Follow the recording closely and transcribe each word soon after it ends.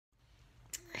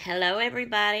Hello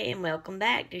everybody and welcome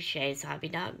back to Shay's Hobby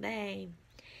Dog Bay.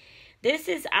 This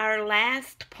is our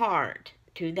last part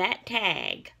to that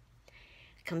tag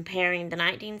comparing the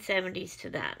 1970s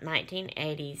to the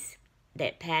 1980s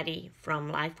that Patty from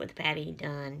Life with Patty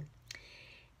done.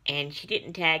 And she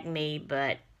didn't tag me,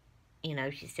 but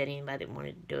she said anybody that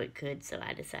wanted to do it could, so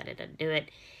I decided I'd do it.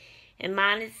 And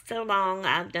mine is so long,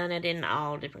 I've done it in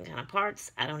all different kind of parts.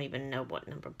 I don't even know what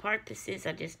number part this is,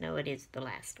 I just know it is the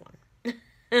last one.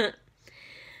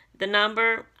 The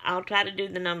number, I'll try to do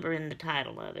the number in the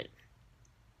title of it.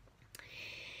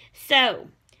 So,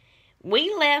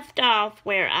 we left off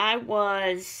where I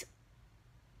was,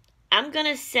 I'm going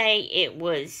to say it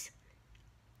was,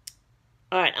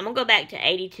 alright, I'm going to go back to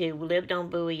 82. We lived on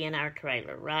Bowie in our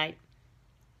trailer, right?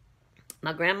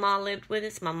 My grandma lived with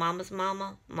us, my mama's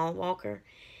mama, Ma Walker.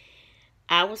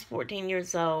 I was 14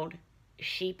 years old.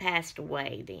 She passed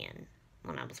away then.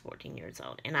 When I was 14 years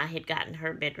old. And I had gotten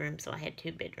her bedroom, so I had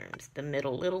two bedrooms. The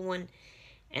middle little one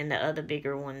and the other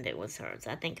bigger one that was hers.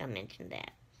 I think I mentioned that.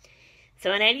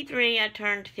 So in 83, I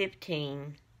turned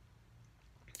 15.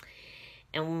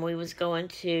 And when we was going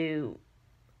to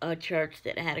a church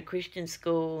that had a Christian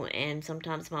school, and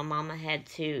sometimes my mama had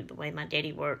to, the way my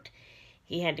daddy worked,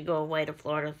 he had to go away to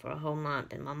Florida for a whole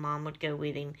month, and my mom would go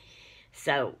with him.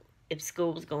 So if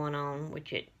school was going on,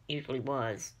 which it usually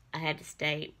was, I had to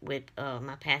stay with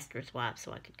my pastor's wife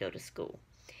so I could go to school.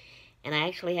 And I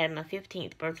actually had my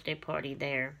 15th birthday party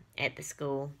there at the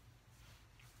school.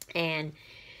 And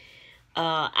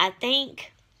I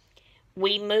think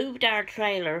we moved our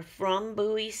trailer from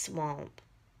Bowie Swamp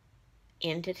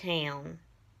into town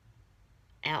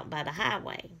out by the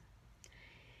highway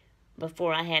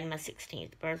before I had my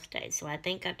 16th birthday. So I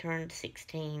think I turned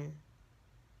 16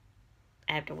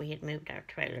 after we had moved our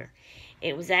trailer.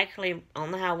 It was actually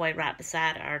on the highway right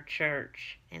beside our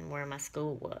church and where my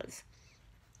school was.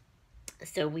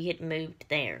 So we had moved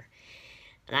there.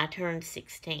 And I turned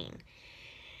 16.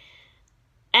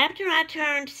 After I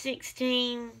turned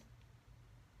 16,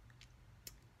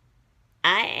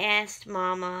 I asked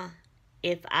Mama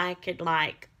if I could,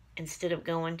 instead of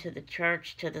going to the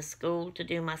church, to the school to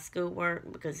do my schoolwork,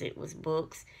 because it was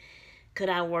books, could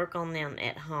I work on them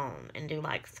at home and do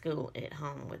school at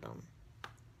home with them?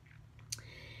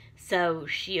 So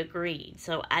she agreed.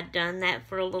 So I'd done that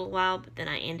for a little while, but then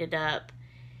I ended up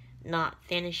not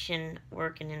finishing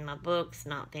working in my books,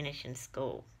 not finishing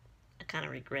school. I kind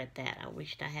of regret that. I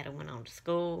wished I had went on to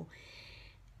school,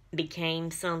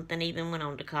 became something, even went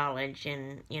on to college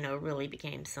and, really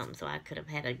became something. So I could have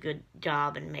had a good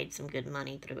job and made some good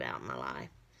money throughout my life.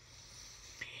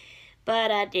 But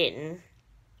I didn't.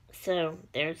 So,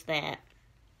 there's that.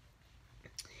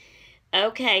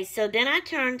 Okay, so then I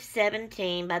turned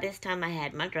 17. By this time, I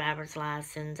had my driver's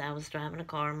license. I was driving a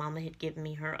car. Mama had given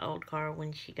me her old car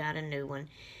when she got a new one.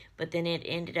 But then it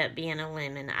ended up being a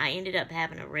lemon. I ended up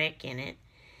having a wreck in it.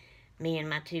 Me and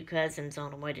my two cousins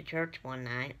on the way to church one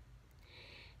night.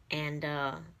 And,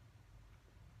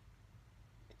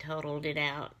 totaled it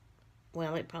out.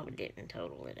 Well, it probably didn't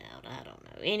total it out. I don't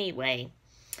know. Anyway.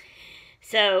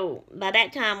 So, by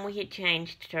that time, we had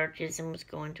changed churches and was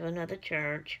going to another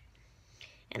church.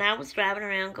 And I was driving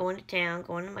around, going to town,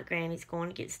 going to my granny's, going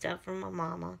to get stuff from my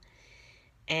mama.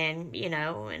 And,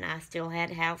 and I still had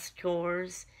house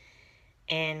chores.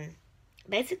 And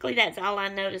basically, that's all I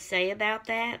know to say about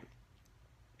that.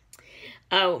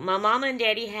 Oh, my mama and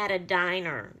daddy had a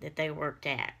diner that they worked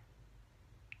at.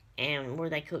 And where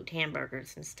they cooked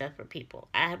hamburgers and stuff for people.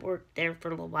 I had worked there for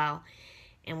a little while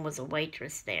and was a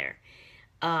waitress there.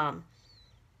 I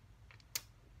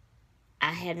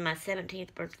had my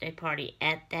 17th birthday party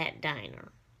at that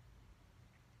diner.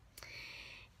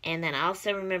 And then I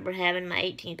also remember having my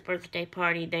 18th birthday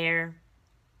party there.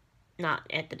 Not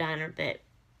at the diner, but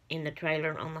in the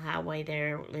trailer on the highway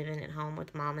there, living at home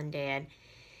with Mom and Dad.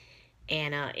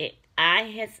 And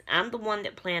I'm the one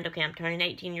that planned, okay, I'm turning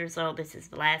 18 years old. This is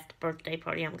the last birthday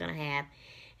party I'm going to have.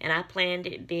 And I planned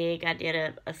it big. I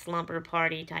did a slumber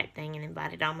party type thing and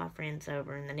invited all my friends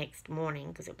over. And the next morning,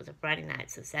 because it was a Friday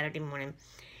night, so Saturday morning,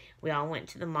 we all went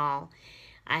to the mall.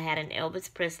 I had an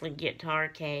Elvis Presley guitar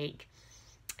cake.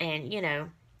 And,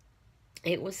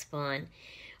 it was fun.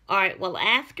 All right, well,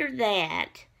 after that,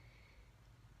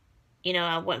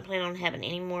 I wasn't planning on having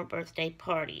any more birthday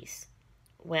parties.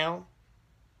 Well,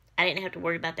 I didn't have to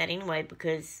worry about that anyway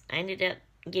because I ended up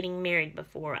getting married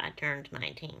before I turned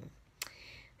 19.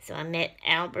 So I met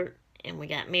Albert, and we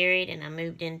got married, and I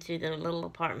moved into the little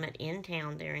apartment in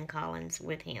town there in Collins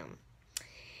with him.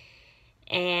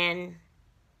 And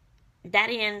that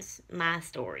ends my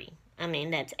story. I mean,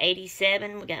 that's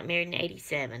 87. We got married in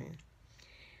 87.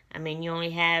 I mean, you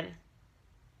only have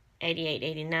 88,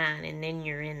 89, and then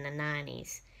you're in the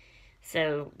 90s.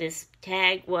 So this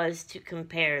tag was to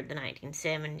compare the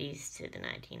 1970s to the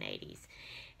 1980s.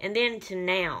 And then to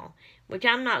now, which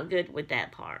I'm not good with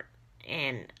that part.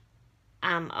 And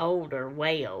I'm older,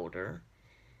 way older,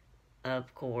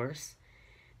 of course.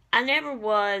 I never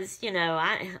was,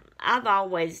 I've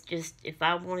always just, if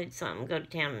I wanted something, go to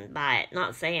town and buy it.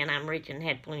 Not saying I'm rich and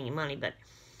had plenty of money, but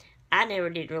I never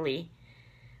did really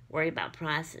worry about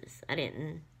prices. I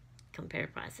didn't compare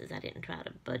prices. I didn't try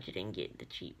to budget and get the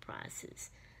cheap prices.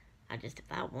 I just, if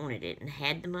I wanted it and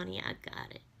had the money, I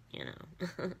got it,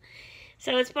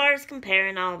 So as far as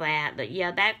comparing all that, but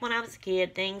yeah, back when I was a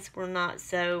kid, things were not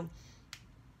so,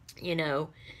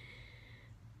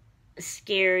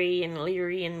 scary and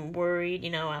leery and worried.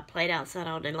 I played outside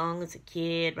all day long as a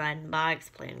kid, riding bikes,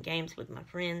 playing games with my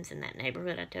friends in that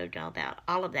neighborhood I told y'all about,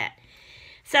 all of that.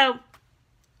 So,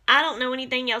 I don't know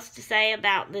anything else to say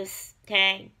about this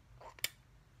tag.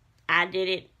 I did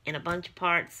it in a bunch of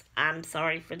parts. I'm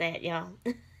sorry for that, y'all.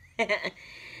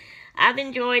 I've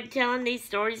enjoyed telling these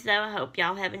stories, though. I hope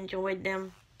y'all have enjoyed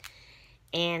them.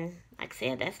 And like I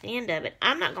said, that's the end of it.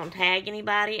 I'm not going to tag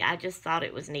anybody. I just thought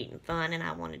it was neat and fun, and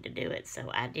I wanted to do it, so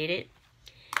I did it.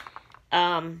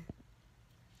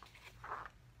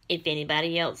 If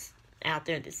anybody else out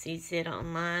there that sees it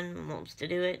online and wants to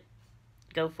do it,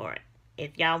 go for it.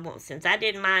 If y'all want, since I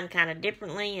did mine kind of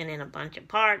differently and in a bunch of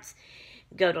parts,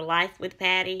 go to Life with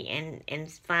Patty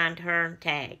and find her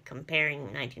tag, comparing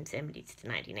 1970s to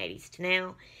 1980s to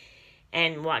now.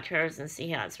 And watch hers and see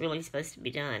how it's really supposed to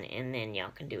be done. And then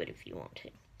y'all can do it if you want to.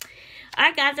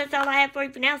 Alright, guys, that's all I have for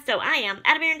you for now. So I am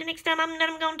out of here. Until next time, I'm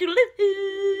going to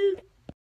live.